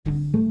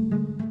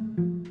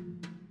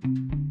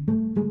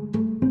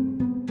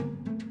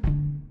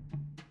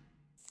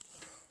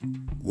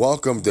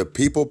Welcome to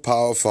People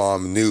Power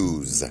Farm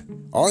News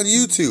on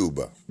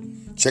YouTube.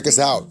 Check us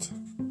out.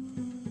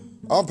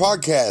 Our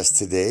podcast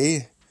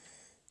today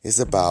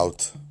is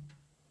about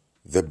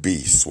the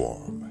bee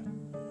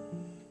swarm.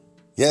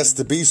 Yes,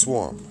 the bee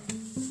swarm.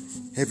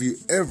 Have you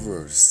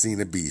ever seen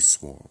a bee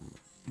swarm?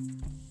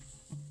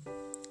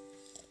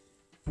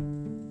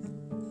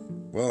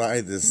 Well, I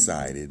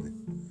decided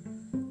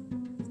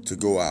to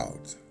go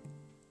out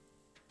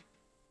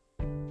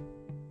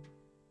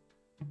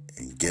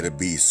and get a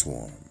bee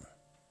swarm.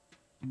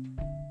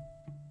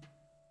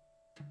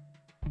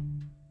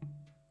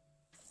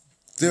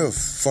 They're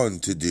fun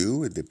to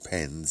do. It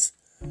depends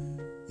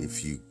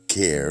if you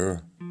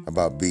care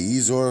about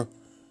bees or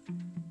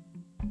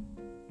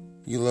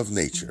you love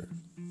nature.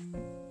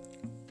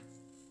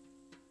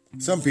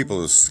 Some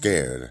people are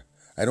scared.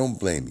 I don't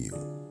blame you.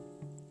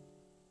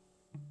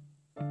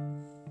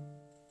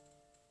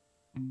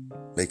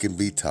 They can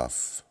be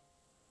tough,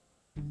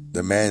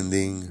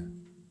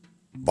 demanding,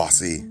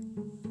 bossy.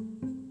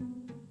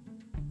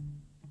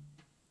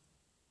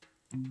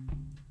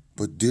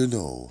 But did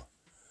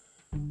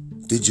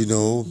you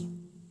know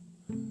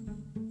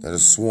that a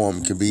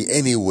swarm can be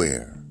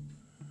anywhere?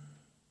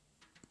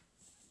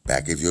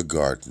 Back of your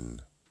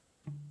garden,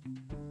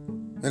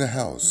 in a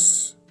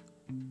house,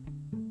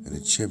 in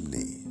a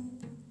chimney,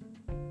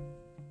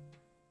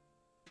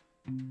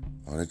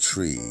 on a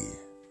tree,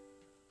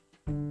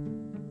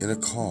 in a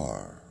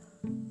car,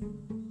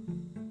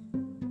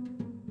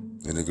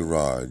 in a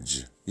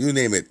garage, you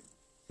name it.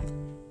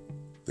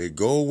 They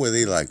go where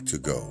they like to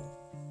go.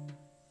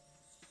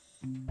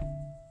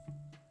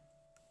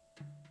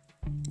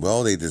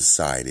 Well, they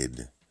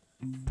decided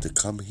to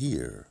come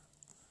here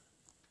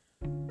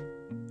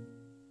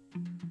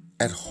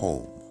at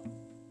home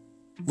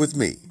with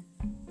me.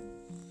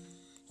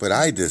 But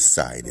I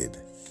decided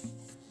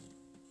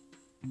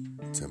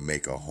to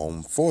make a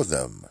home for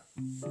them.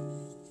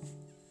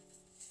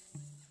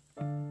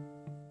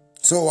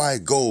 So I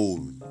go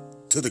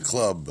to the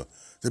club,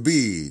 the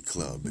bee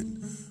club,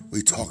 and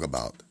we talk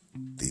about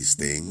these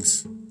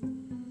things.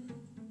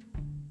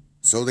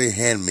 So they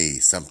hand me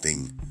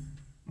something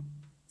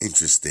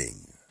interesting,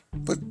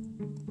 but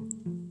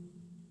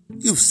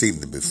you've seen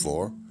them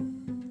before,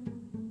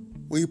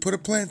 where you put a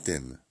plant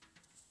in,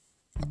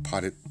 a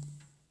potted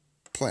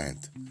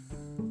plant,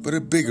 but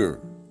a bigger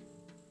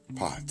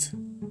pot.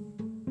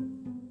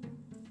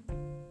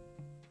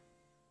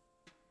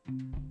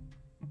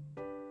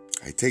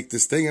 I take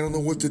this thing, I don't know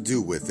what to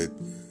do with it,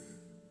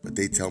 but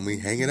they tell me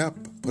hang it up,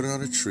 put it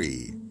on a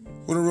tree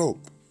with a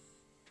rope.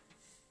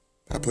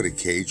 I put a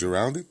cage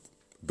around it,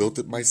 built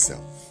it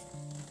myself.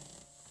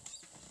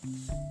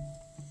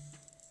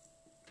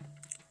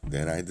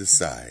 Then I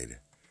decide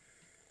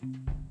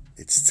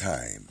it's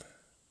time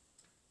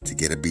to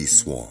get a bee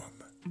swarm.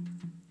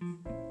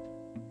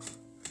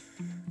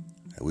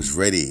 I was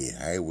ready.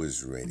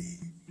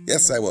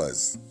 Yes, I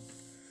was.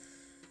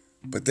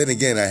 But then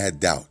again, I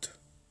had doubt.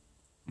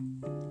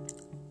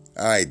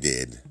 I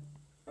did.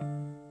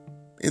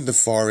 In the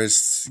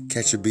forest,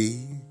 catch a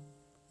bee,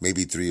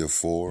 maybe 3 or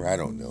 4, I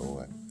don't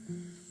know.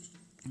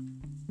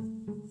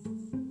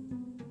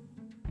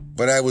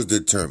 But I was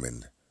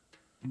determined.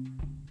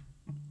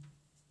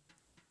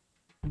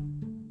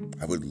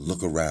 I would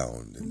look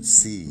around and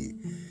see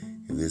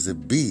if there's a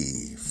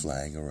bee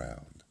flying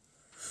around.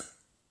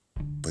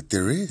 But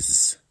there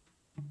is.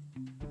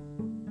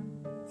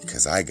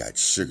 Because I got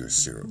sugar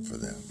syrup for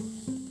them.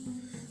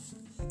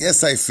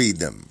 Yes, I feed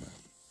them.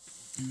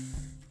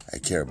 I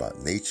care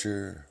about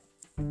nature.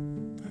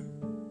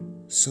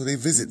 So they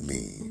visit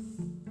me.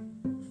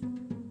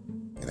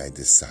 And I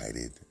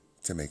decided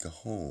to make a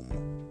home.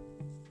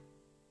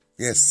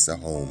 Yes, a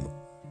home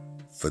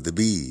for the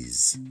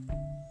bees.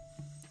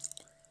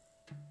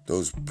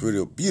 Those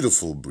pretty,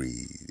 beautiful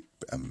bees.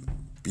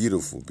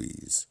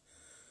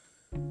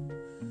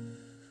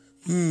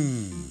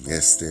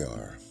 Yes, they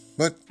are.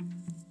 But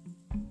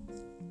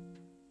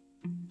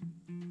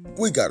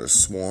we got a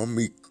swarm.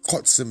 We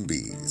caught some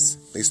bees.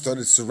 They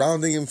started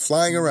surrounding and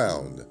flying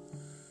around.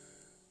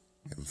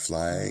 And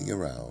flying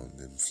around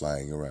and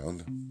flying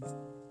around.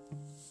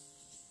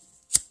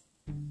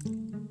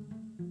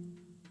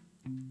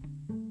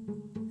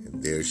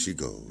 And there she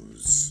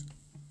goes,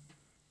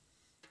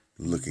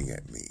 looking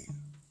at me,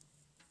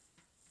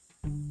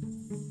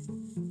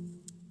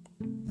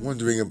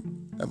 wondering,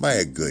 am I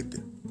a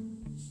good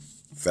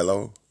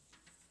fellow?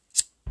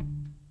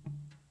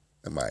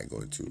 Am I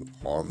going to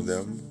harm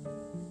them?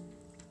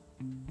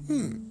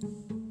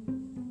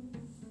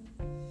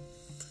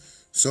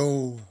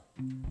 So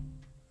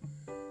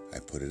I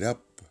put it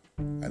up,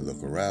 I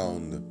look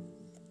around,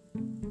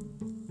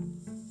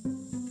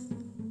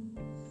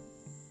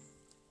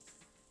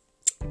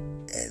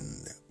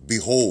 and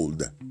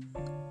behold,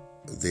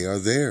 they are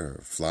there,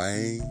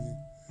 flying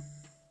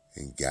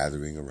and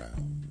gathering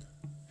around,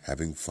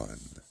 having fun,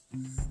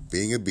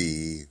 being a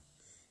bee,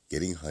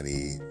 getting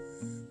honey,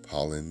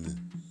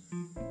 pollen,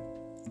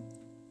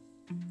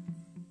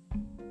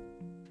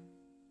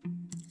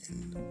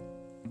 and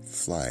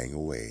flying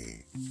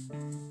away.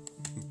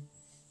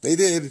 They They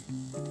did.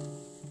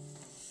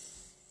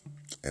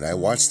 And I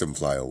watched them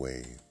fly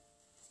away.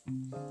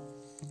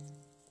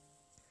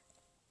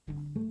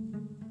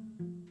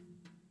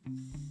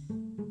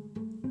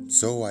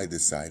 So I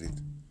decided,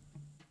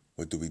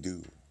 what do we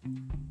do?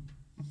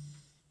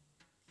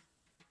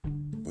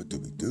 What do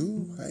we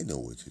do? I know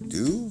what to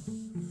do.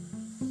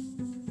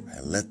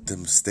 I let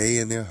them stay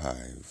in their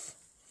hive.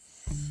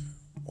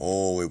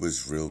 Oh, it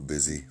was real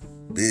busy.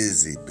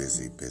 Busy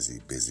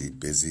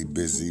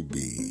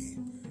bee.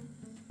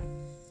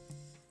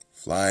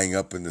 Flying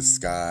up in the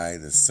sky,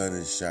 the sun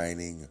is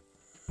shining,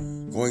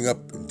 going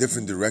up in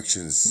different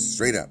directions,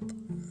 straight up.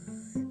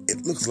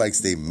 It looks like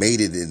they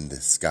mated in the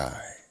sky.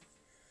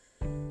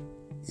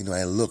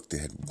 I looked, they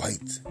had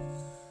white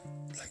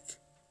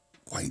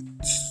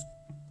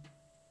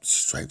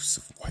stripes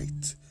of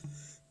white.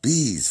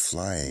 Bees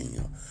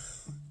flying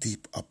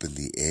deep up in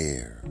the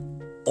air,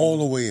 all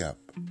the way up,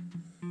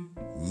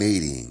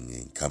 mating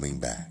and coming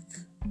back.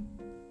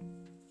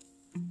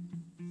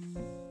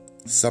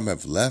 Some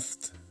have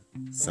left,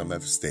 some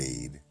have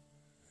stayed.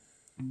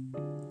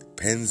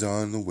 Depends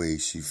on the way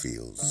she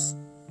feels.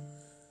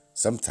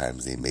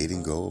 Sometimes they mate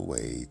and go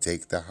away,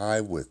 take the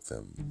hive with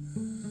them.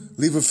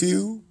 Leave a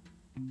few.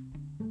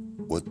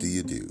 What do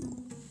you do?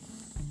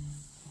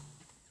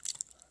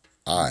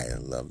 I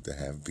love to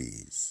have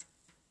bees.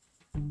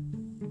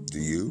 Do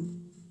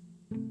you?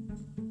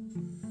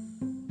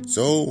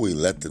 So we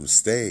let them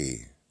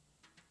stay.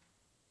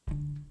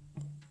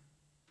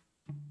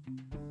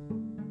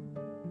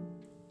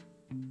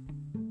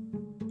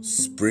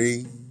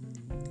 Spring,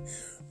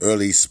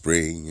 early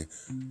spring,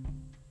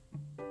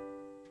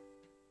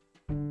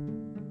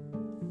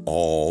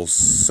 all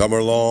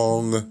summer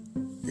long.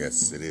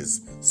 Yes, it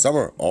is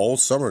summer, all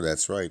summer,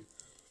 that's right.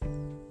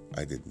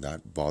 I did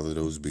not bother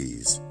those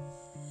bees.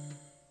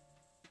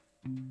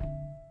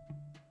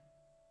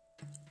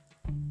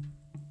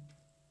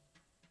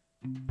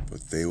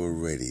 But they were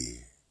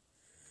ready.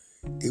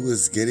 It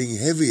was getting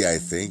heavy, I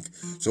think,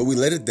 so we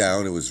let it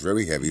down. It was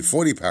very heavy,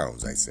 40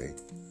 pounds, I say.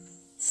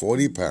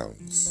 40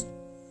 pounds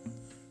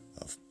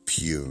of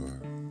pure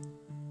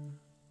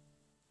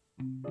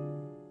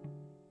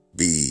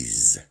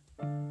bees.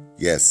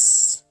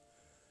 Yes.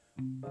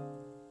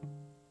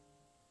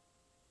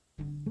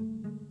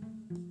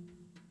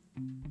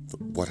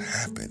 But what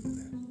happened?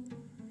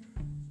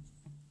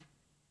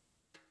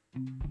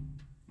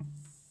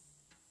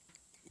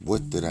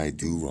 What did I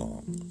do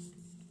wrong?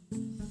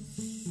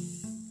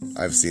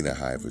 I've seen a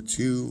hive or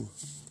two,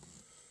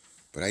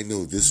 but I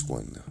know this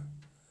one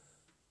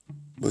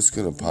was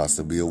going to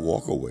possibly be a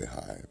walkaway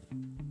hive.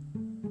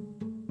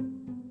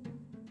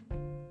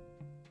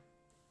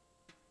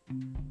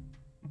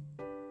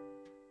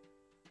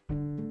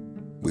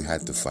 We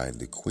had to find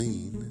the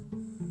queen,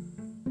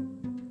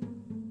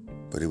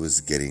 but it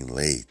was getting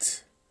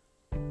late.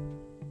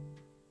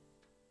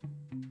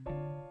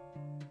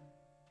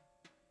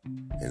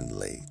 And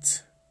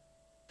late.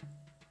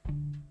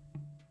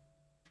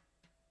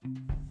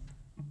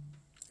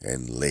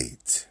 And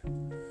late.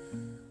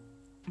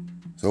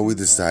 So we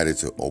decided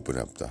to open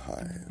up the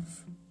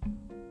hive.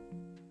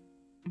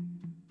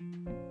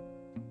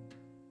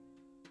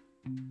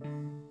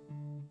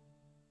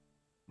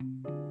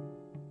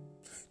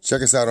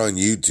 Check us out on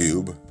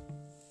YouTube.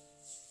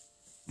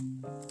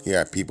 Here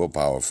at People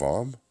Power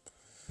Farm.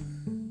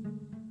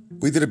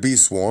 We did a bee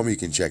swarm. You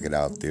can check it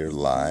out there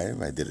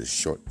live. I did a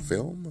short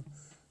film.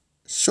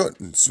 Short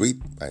and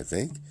sweet, I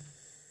think.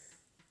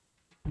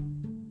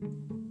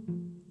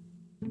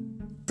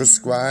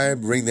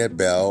 Subscribe, ring that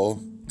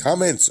bell.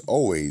 Comments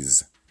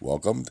always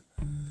welcomed.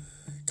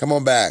 Come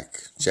on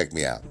back. Check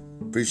me out.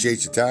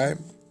 Appreciate your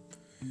time.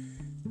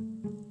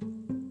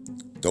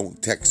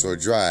 Don't text or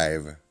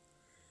drive.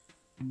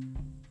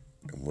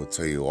 And we'll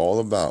tell you all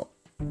about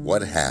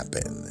what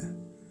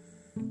happened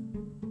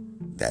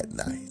that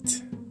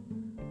night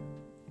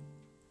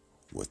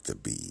with the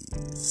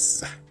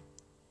bees.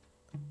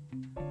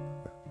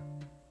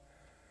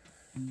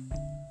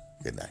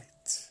 Good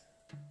night.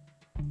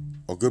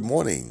 Or good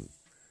morning.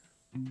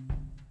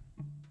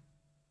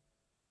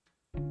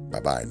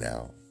 Bye-bye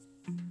now.